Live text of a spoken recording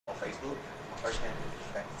Facebook. My first game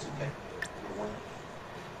back in 2K. With a win.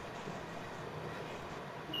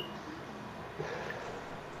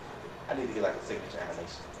 I need to get like a signature animation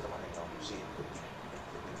so my nigga don't do shit.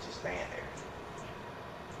 Just stand there.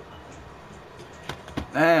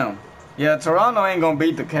 Damn. Yeah, Toronto ain't gonna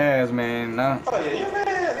beat the Cavs, man. No. Oh yeah,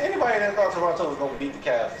 man. Anybody that thought Toronto was gonna beat the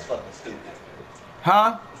Cavs is fucking stupid.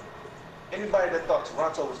 Huh? Anybody that thought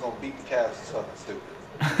Toronto was gonna beat the Cavs is fucking stupid.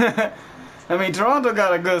 I mean, Toronto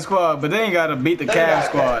got a good squad, but they ain't gotta beat the Cavs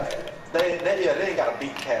squad. They ain't gotta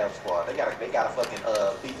beat the Cavs squad. They gotta fucking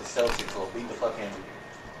beat the Celtics or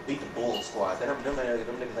beat the Bulls squad. Them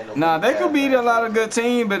niggas ain't no. Nah, they could beat a lot of good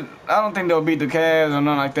teams, but I don't think they'll beat the Cavs or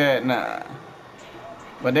nothing like that. Nah.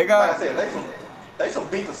 But they got. Like I said, they some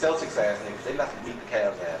beat the Celtics ass niggas. They not some beat the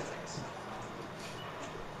Cavs ass niggas.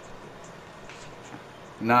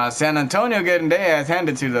 Nah, San Antonio getting their ass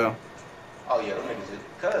handed to though. Oh yeah, them niggas is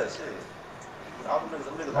cuz shit. All them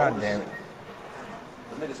niggas God old damn as it.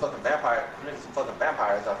 shit. Them niggas fucking vampire. Them niggas some fucking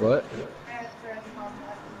vampires out there. What?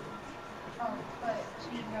 But she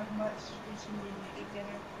didn't have much. She didn't eat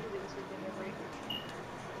dinner. It was her dinner break.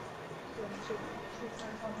 So she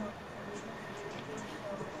started on her.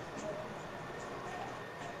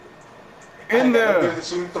 In there.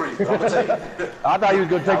 Shooting three. I'm gonna tell you. I thought he was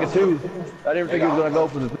gonna take a 2. I didn't think he was gonna go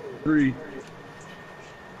for the 3.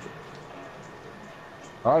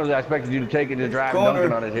 Honestly, I expected you to take it to drive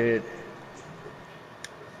dunking on his head.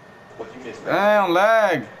 What you missed, man? Damn,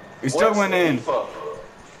 lag. We still went in.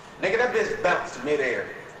 Nigga, that bitch bounced mid-air.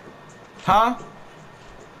 Huh?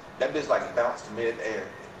 That bitch like bounced mid-air.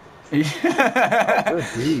 Yeah.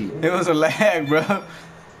 It was a lag, bro.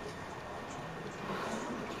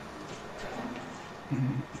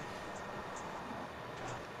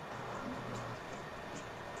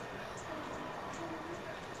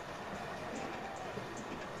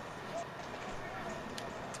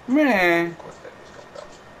 Man. Of course, that bitch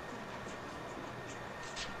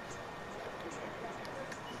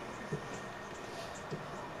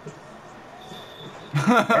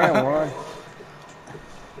gonna bounce. Damn, Ron.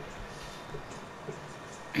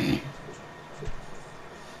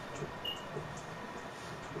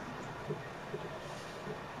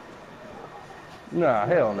 Nah,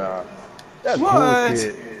 hell nah. That's What?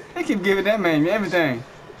 bullshit. They keep giving that man everything.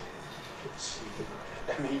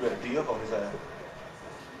 That mean you better D up on his ass.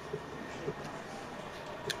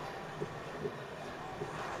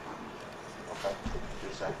 Okay,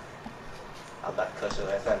 good shot. I'm about to cut your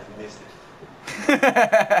ass out if you missed it. I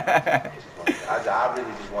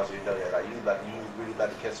really just want you to know that. Like, you really about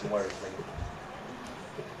to catch some words, nigga.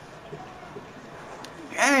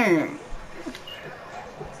 Dang.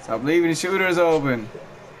 Stop leaving the shooters open.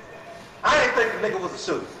 I didn't think the nigga was a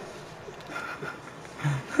shooter.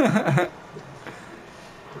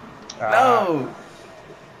 No.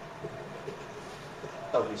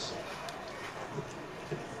 Oh, this shit.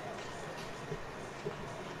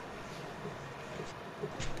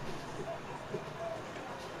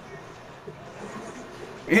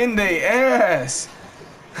 In the ass.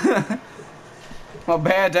 My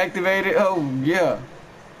badge activated. Oh, yeah.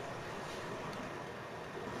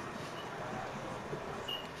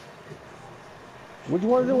 Which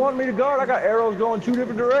one does it want me to guard? I got arrows going 2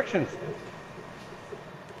 different directions.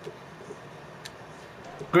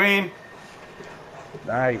 Green.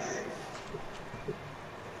 Nice.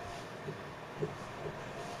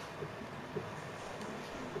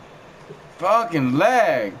 Fucking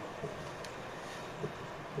lag.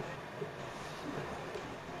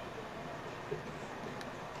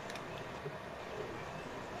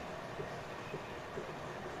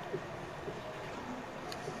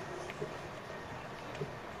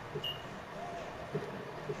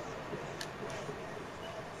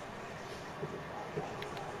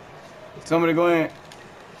 Somebody go in.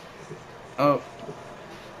 Oh.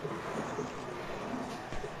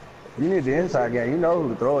 You need the inside game. You know who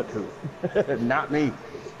to throw it to. Not me.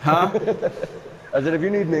 Huh? I said, if you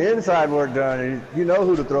need the inside work done, you know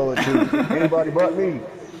who to throw it to. Anybody but me.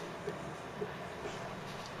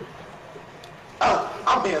 Oh,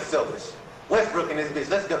 I'm being selfish. Westbrook in this bitch.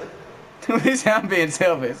 Let's go. We sound being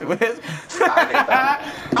selfish. I'm still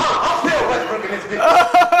Westbrook in this bitch.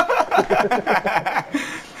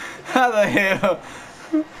 How the hell?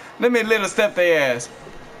 Let me little step their ass.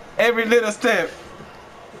 Every little step.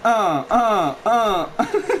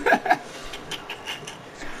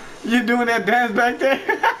 You doing that dance back there?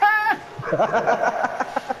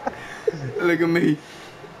 Look at me.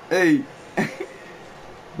 Hey.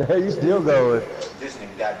 Hey, you still going. This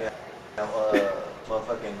nigga goddamn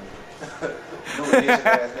motherfucking new edition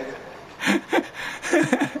ass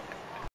nigga.